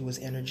around you is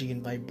energy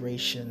and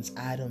vibrations,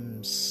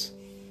 atoms.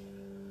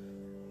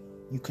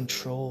 You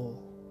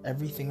control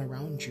everything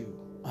around you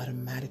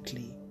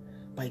automatically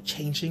by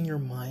changing your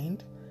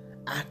mind,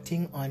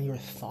 acting on your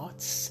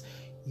thoughts.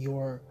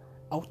 Your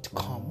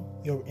outcome,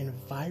 your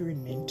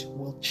environment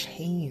will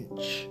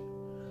change.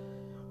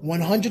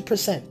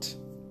 100%.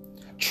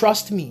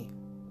 Trust me.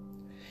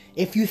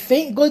 If you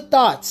think good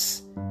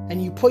thoughts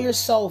and you put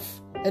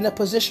yourself in a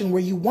position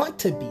where you want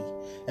to be,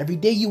 every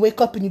day you wake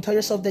up and you tell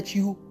yourself that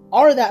you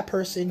are that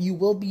person, you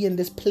will be in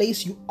this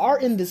place, you are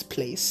in this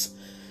place.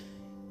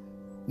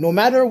 No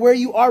matter where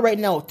you are right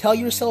now, tell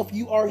yourself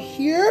you are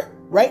here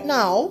right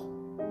now,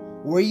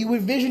 where you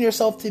envision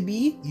yourself to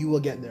be, you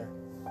will get there.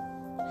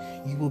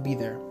 You will be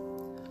there.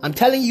 I'm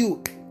telling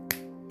you,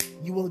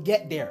 you will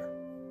get there.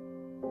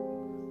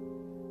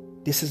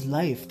 This is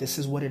life. This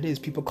is what it is.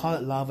 People call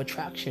it law of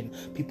attraction.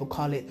 People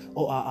call it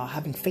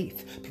having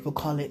faith. People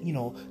call it,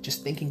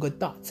 just thinking good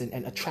thoughts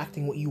and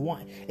attracting what you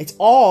want. It's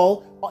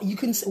all, you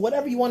can say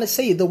whatever you want to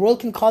say. The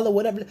world can call it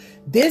whatever.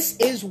 This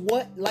is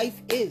what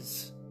life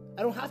is.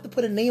 I don't have to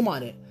put a name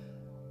on it.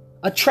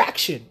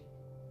 Attraction.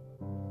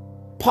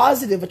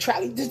 Positive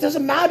attraction. This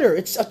doesn't matter.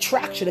 It's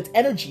attraction. It's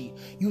energy.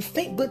 You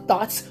think good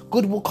thoughts,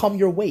 good will come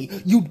your way.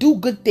 You do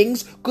good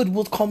things, good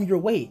will come your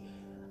way.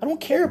 I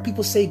don't care if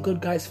people say good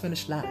guys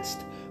finish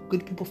last.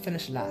 Good people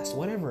finish last.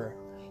 Whatever.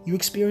 You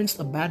experienced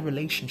a bad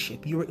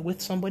relationship. You were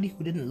with somebody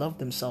who didn't love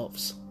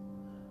themselves.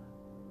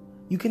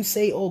 You can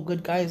say, oh,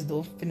 good guys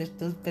they'll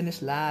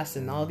finish last,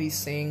 and all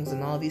these things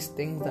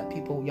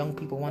that young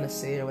people want to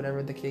say, or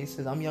whatever the case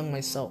is. I'm young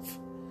myself.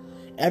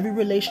 Every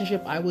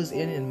relationship I was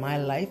in my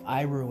life,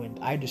 I ruined,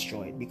 I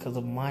destroyed because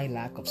of my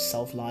lack of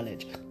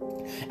self-knowledge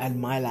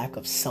and my lack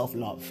of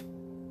self-love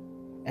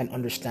and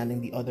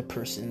understanding the other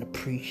person and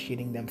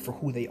appreciating them for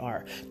who they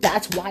are.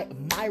 That's why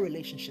my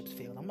relationships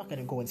failed. I'm not going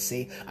to go and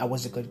say I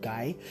was a good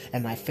guy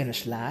and I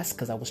finished last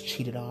because I was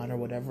cheated on or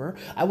whatever.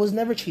 I was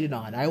never cheated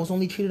on. I was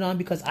only cheated on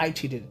because I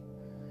cheated.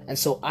 And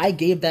so I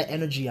gave that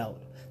energy out.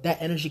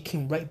 That energy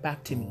came right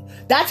back to me.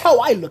 That's how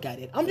I look at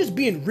it. I'm just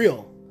being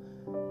real.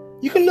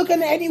 You can look at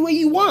it any way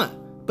you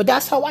want, but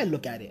that's how I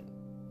look at it.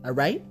 All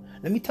right?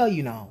 Let me tell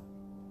you now.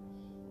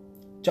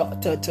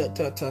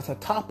 To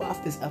top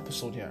off this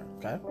episode here,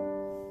 okay?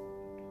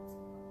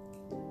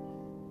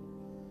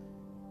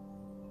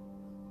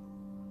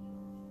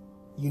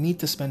 You need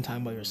to spend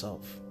time by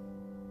yourself.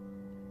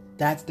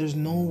 There's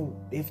no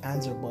ifs,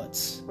 ands, or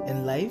buts.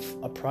 In life,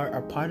 a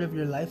part of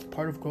your life,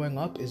 part of growing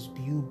up is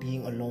you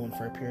being alone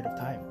for a period of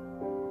time.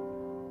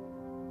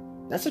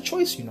 That's a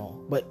choice,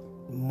 but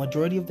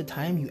majority of the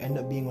time you end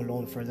up being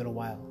alone for a little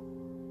while.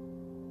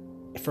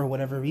 For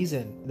whatever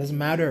reason. It doesn't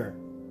matter.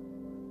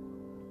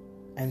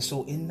 And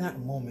so in that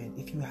moment,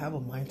 if you have a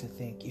mind to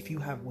think, if you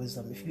have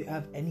wisdom, if you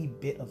have any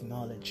bit of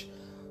knowledge,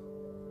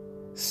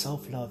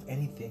 self-love,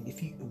 anything,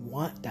 if you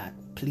want that,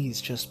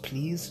 please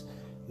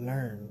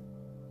learn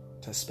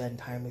to spend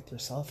time with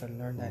yourself and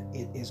learn that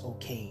it is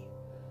okay.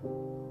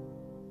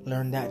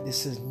 Learn that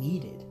this is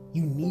needed.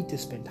 You need to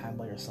spend time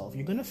by yourself.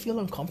 You're going to feel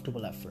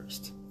uncomfortable at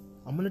first.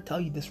 I'm going to tell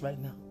you this right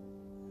now.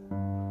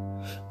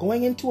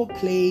 Going into a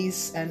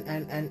place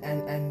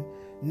and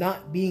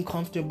not being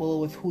comfortable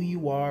with who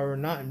you are, or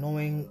not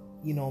knowing,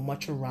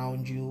 much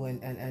around you,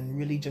 and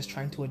really just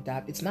trying to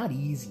adapt, it's not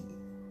easy.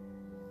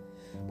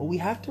 But we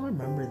have to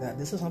remember that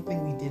this is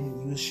something we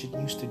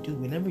used to do.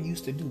 We never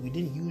used to do. We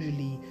didn't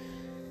usually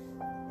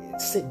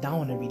sit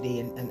down every day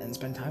and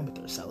spend time with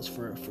ourselves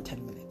for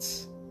 10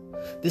 minutes.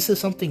 This is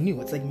something new.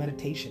 It's like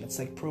meditation. It's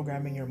like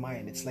programming your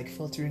mind. It's like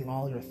filtering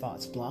all your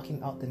thoughts,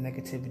 blocking out the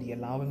negativity,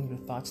 allowing your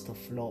thoughts to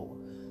flow,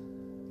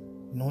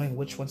 knowing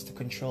which ones to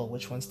control,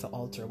 which ones to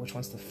alter, which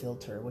ones to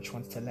filter, which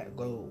ones to let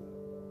go.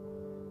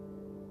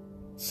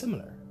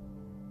 Similar.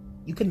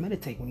 You can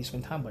meditate when you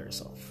spend time by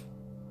yourself.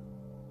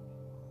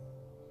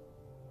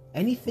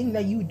 Anything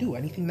that you do,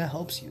 anything that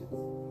helps you.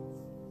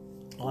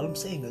 All I'm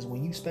saying is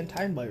when you spend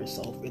time by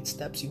yourself, it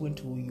steps you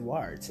into who you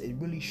are. It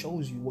really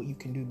shows you what you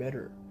can do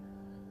better.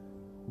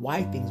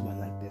 Why things went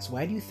like this.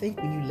 Why do you think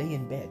when you lay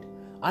in bed,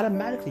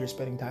 automatically you're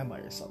spending time by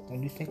yourself?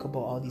 When you think about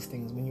all these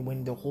things,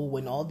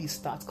 when all these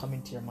thoughts come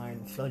into your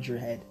mind and flood your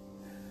head.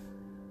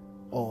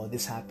 Oh,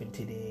 this happened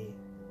today.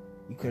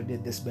 You could have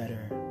did this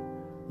better.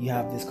 You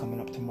have this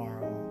coming up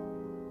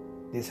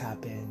tomorrow. This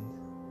happened.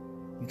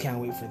 You can't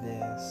wait for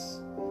this.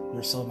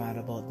 You're so mad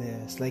about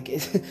this.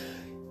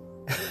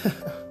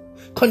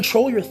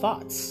 Control your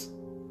thoughts.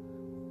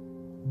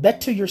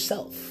 Better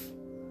yourself.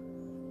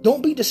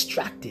 Don't be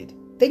distracted.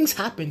 things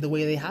happened the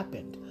way they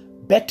happened.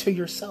 Better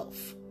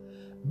yourself.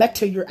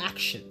 Better your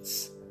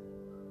actions.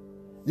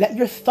 Let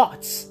your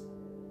thoughts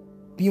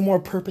be more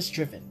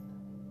purpose-driven.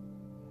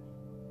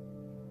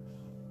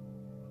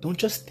 Don't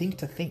just think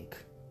to think.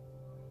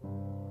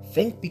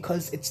 Think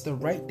because it's the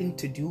right thing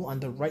to do on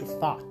the right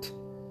thought,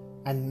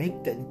 and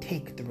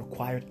take the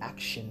required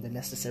action, the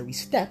necessary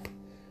step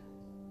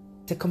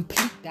to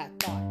complete that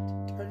thought.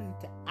 Turn it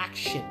into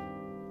action.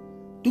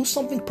 Do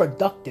something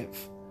productive.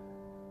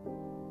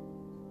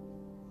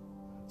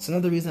 It's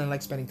another reason I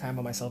like spending time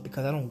by myself,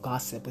 because I don't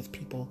gossip with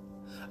people.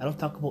 I don't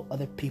talk about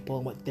other people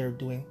and what they're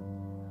doing.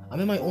 I'm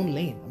in my own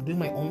lane. I'm doing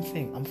my own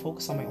thing. I'm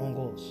focused on my own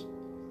goals.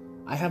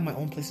 I have my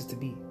own places to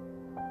be.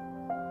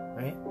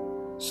 Right?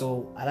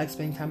 So I like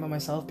spending time by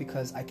myself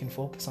because I can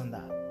focus on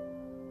that.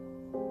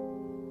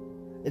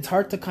 It's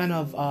hard to kind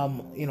of,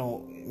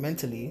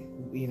 mentally,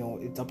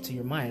 it's up to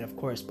your mind, of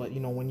course. But,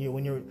 when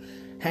you're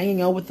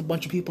hanging out with a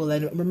bunch of people,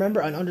 then remember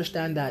and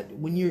understand that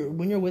when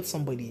you're with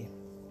somebody,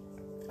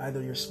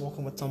 either you're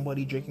smoking with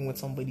somebody, drinking with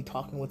somebody,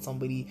 talking with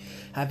somebody,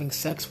 having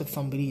sex with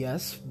somebody,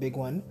 yes, big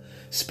one.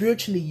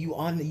 Spiritually, you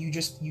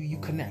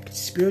connect.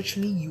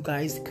 Spiritually, you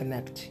guys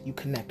connect. You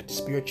connect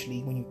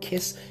spiritually. When you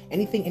kiss,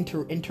 anything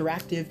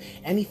interactive,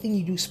 anything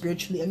you do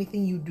spiritually,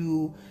 anything you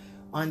do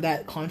on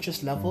that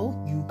conscious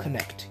level, you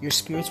connect. Your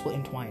spirits will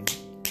entwine.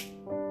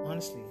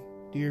 Honestly,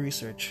 do your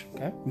research,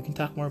 okay? We can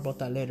talk more about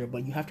that later,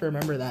 but you have to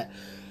remember that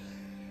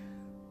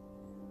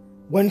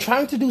when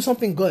trying to do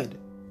something good,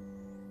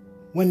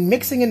 when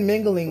mixing and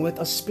mingling with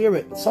a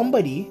spirit,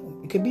 somebody,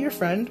 it could be your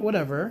friend,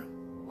 whatever,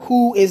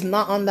 who is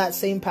not on that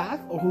same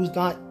path, or who's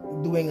not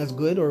doing as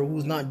good, or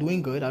who's not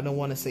doing good. I don't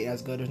want to say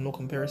as good, there's no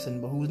comparison,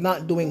 but who's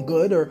not doing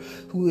good, or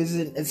who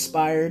isn't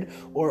inspired,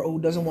 or who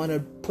doesn't want to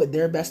put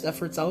their best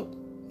efforts out.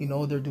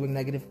 They're doing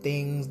negative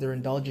things, they're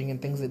indulging in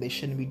things that they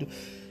shouldn't be doing.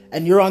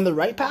 And you're on the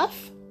right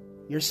path,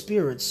 your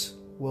spirits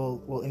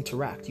will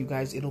interact. You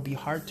guys, it'll be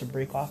hard to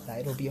break off that.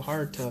 It'll be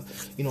hard to,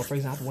 for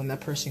example, when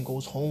that person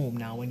goes home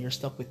now, when you're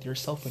stuck with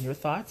yourself and your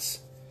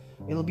thoughts,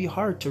 it'll be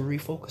hard to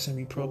refocus and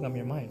reprogram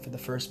your mind for the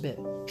first bit.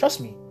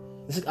 Trust me.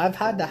 I've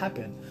had that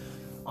happen.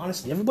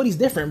 Honestly, everybody's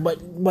different, but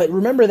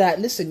remember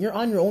that, listen, you're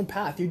on your own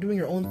path. You're doing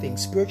your own thing.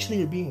 Spiritually,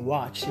 you're being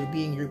watched.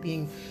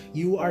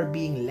 You are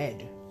being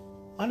led.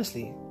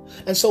 Honestly.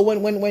 And so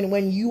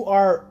when you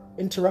are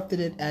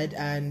interrupted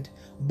and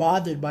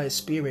bothered by a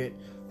spirit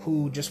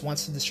who just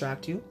wants to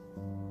distract you,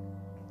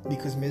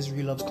 because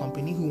misery loves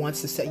company, who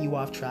wants to set you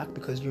off track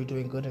because you're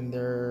doing good and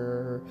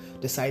they're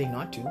deciding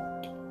not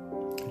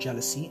to,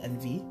 jealousy,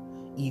 envy,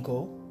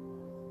 ego,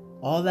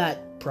 all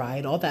that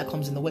pride, all that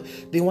comes in the way.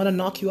 They want to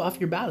knock you off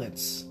your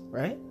balance,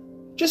 right?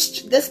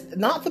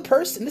 Not the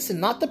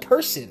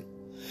person,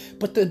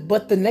 but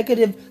the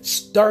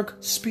negative, dark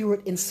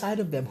spirit inside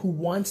of them who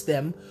wants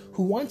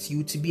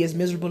you to be as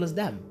miserable as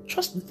them.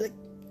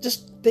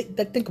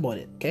 Think about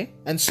it, okay?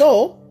 And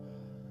so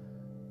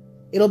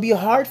it'll be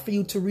hard for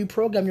you to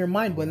reprogram your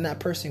mind when that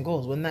person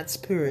goes, when that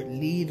spirit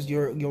leaves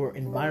your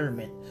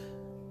environment.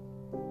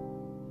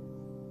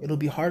 It'll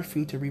be hard for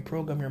you to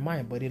reprogram your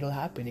mind, but it'll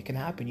happen. It can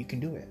happen. You can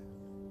do it.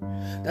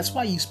 That's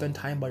why you spend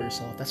time by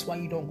yourself. That's why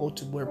you don't go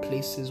to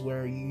places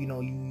where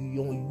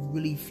you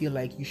really feel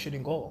like you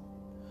shouldn't go.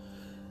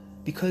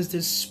 Because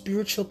there's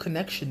spiritual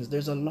connections.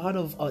 There's a lot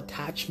of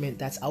attachment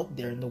that's out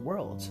there in the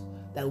world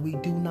that we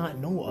do not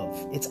know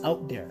of. It's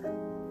out there.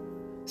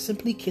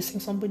 Simply kissing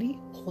somebody,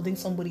 holding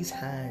somebody's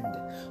hand,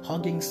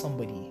 hugging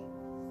somebody,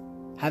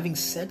 having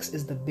sex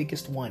is the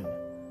biggest one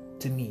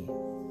to me.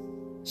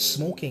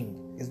 Smoking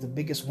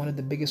is one of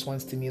the biggest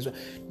ones to me as well.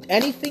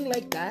 Anything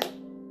like that,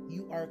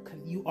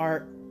 you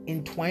are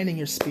entwining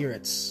your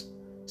spirits,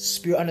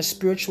 on a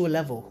spiritual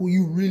level, who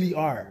you really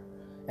are.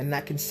 And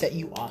that can set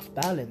you off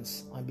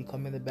balance on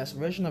becoming the best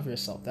version of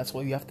yourself. That's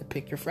why you have to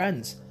pick your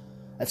friends.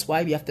 That's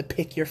why you have to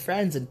pick your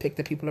friends and pick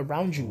the people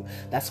around you.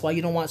 That's why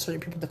you don't want certain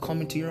people to come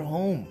into your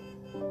home.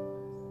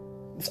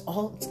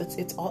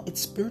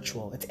 It's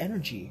spiritual. It's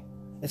energy.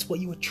 It's what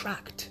you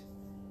attract.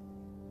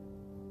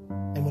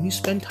 And when you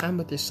spend time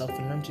with yourself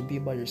and learn to be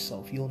by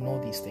yourself, you'll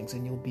know these things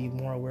and you'll be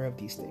more aware of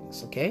these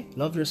things. Okay?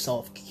 Love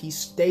yourself.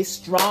 Stay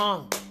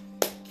strong.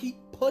 Keep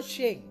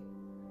pushing.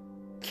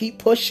 Keep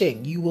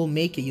pushing. You will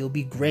make it. You'll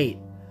be great.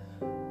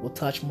 We'll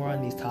touch more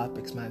on these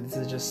topics, man. This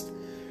is just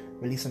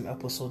really some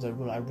episodes I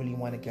really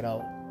want to get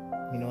out.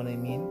 You know what I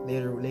mean?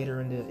 Later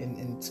into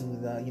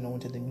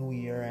the new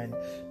year and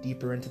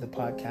deeper into the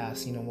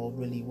podcast, we'll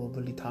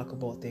really talk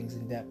about things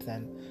in depth,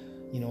 and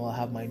I'll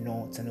have my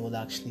notes and it will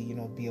actually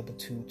be able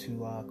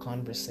to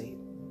conversate.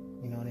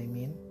 You know what I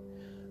mean?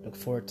 Look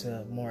forward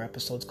to more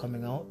episodes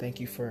coming out. Thank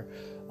you for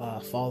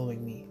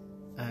following me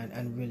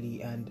and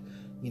really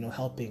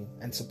helping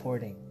and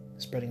supporting,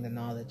 spreading the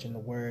knowledge and the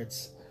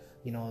words.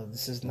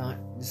 This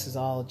is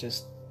all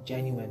just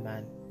genuine,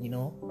 man.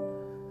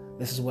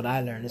 This is what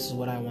I learned. This is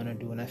what I want to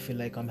do, and I feel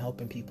like I'm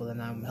helping people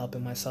and I'm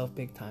helping myself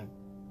big time.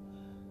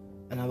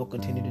 And I will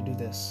continue to do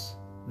this,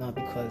 not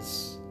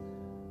because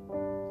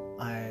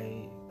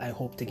I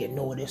hope to get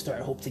noticed or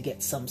I hope to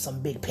get some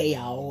big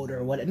payout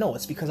or what. No,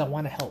 it's because I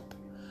want to help.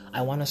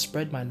 I want to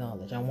spread my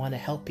knowledge. I want to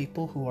help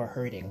people who are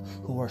hurting,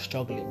 who are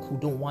struggling, who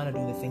don't want to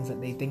do the things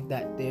that they think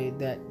that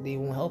they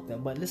won't help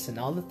them. But listen,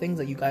 all the things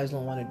that you guys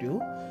don't want to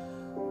do,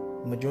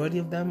 majority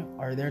of them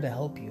are there to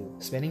help you.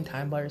 Spending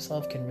time by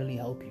yourself can really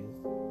help you.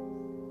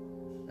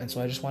 And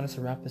so I just wanted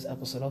to wrap this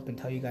episode up and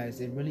tell you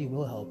guys it really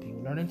will help you.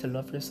 Learning to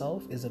love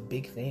yourself is a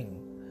big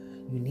thing.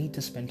 You need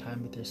to spend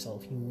time with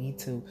yourself. You need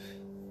to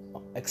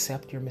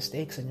accept your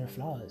mistakes and your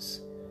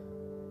flaws.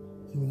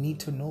 You need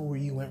to know where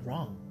you went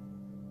wrong.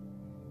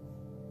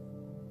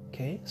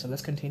 Okay? So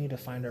let's continue to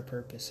find our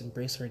purpose,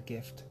 embrace our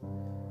gift,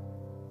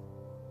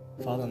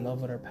 fall in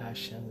love with our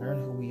passion,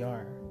 learn who we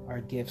are,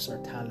 our gifts,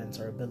 our talents,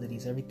 our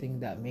abilities,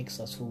 everything that makes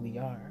us who we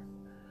are.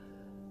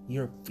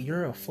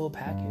 You're a full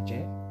package,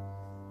 eh?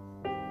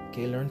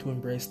 Okay, learn to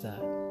embrace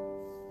that.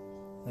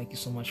 Thank you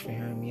so much for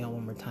hearing me out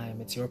one more time.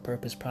 It's Your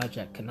Purpose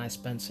Project, Kanai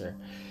Spencer.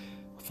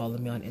 Follow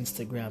me on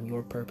Instagram,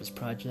 Your Purpose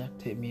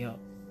Project. Hit me up.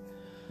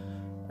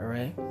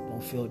 Alright?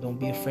 Don't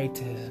be afraid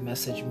to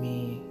message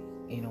me,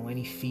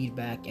 any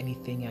feedback,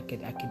 anything I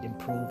could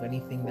improve,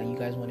 anything that you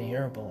guys want to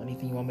hear about,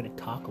 anything you want me to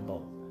talk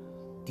about.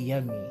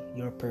 DM me,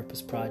 Your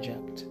Purpose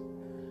Project.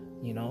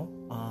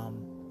 I'm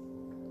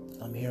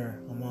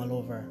here. I'm all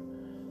over.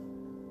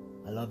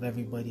 I love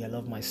everybody. I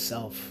love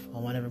myself. I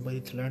want everybody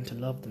to learn to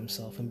love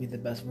themselves and be the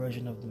best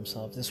version of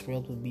themselves. This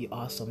world would be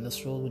awesome.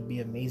 This world would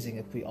be amazing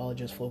if we all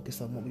just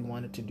focused on what we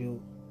wanted to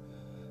do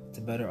to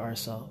better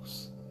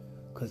ourselves.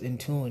 Because in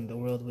tune, the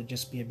world would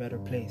just be a better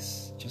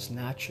place, just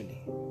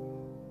naturally.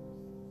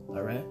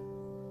 Alright?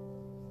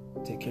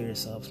 Take care of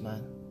yourselves,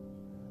 man.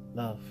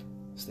 Love.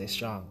 Stay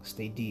strong.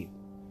 Stay deep.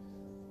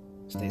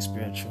 Stay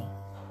spiritual.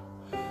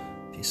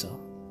 Peace out.